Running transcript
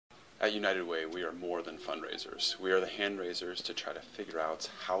At United Way, we are more than fundraisers. We are the hand raisers to try to figure out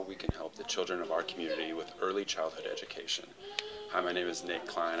how we can help the children of our community with early childhood education. Hi, my name is Nate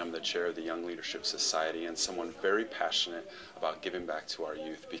Klein. I'm the chair of the Young Leadership Society and someone very passionate about giving back to our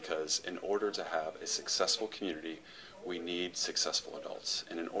youth, because in order to have a successful community, we need successful adults.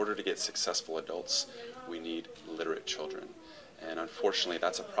 And in order to get successful adults, we need literate children. And unfortunately,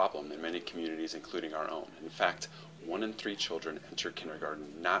 that's a problem in many communities, including our own. In fact, 1 in 3 children enter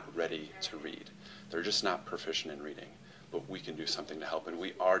kindergarten not ready to read. They're just not proficient in reading. But we can do something to help, and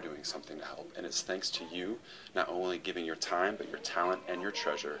we are doing something to help. And it's thanks to you not only giving your time, but your talent and your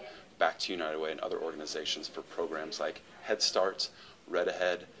treasure back to United Way and other organizations for programs like Head Start, Read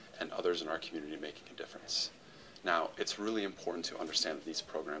Ahead, and others in our community making a difference. Now, it's really important to understand that these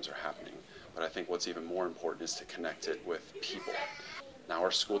programs are happening, but I think what's even more important is to connect it with people. Now,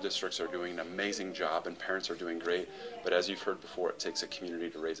 our school districts are doing an amazing job and parents are doing great, but as you've heard before, it takes a community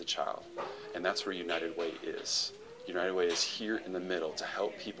to raise a child. And that's where United Way is. United Way is here in the middle to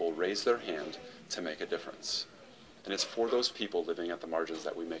help people raise their hand to make a difference. And it's for those people living at the margins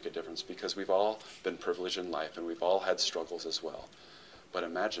that we make a difference, because we've all been privileged in life and we've all had struggles as well. But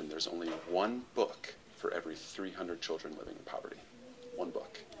imagine there's only one book for every 300 children living in poverty. One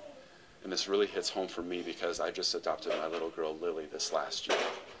book. And this really hits home for me because I just adopted my little girl Lily this last year.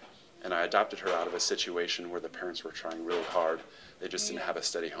 And I adopted her out of a situation where the parents were trying really hard. They just didn't have a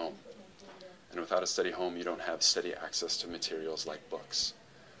steady home. And without a steady home, you don't have steady access to materials like books.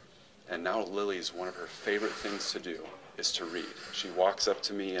 And now Lily's, one of her favorite things to do is to read. She walks up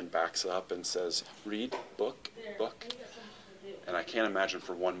to me and backs up and says, "Read, book, book." And I can't imagine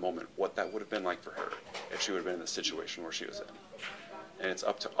for one moment what that would have been like for her if she would have been in the situation where she was in. And it's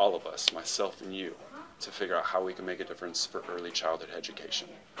up to all of us, myself and you, to figure out how we can make a difference for early childhood education.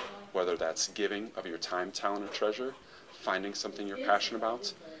 Whether that's giving of your time, talent, or treasure, finding something you're passionate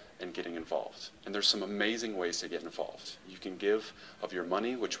about, and getting involved. And there's some amazing ways to get involved. You can give of your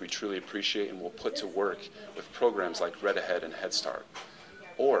money, which we truly appreciate and will put to work with programs like Read Ahead and Head Start.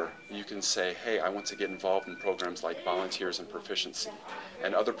 Or you can say, hey, I want to get involved in programs like Volunteers and Proficiency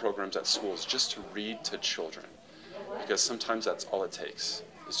and other programs at schools just to read to children. Because sometimes that's all it takes,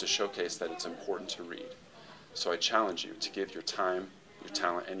 is to showcase that it's important to read. So I challenge you to give your time, your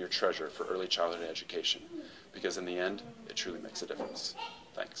talent, and your treasure for early childhood education, because in the end, it truly makes a difference.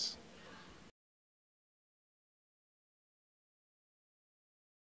 Thanks.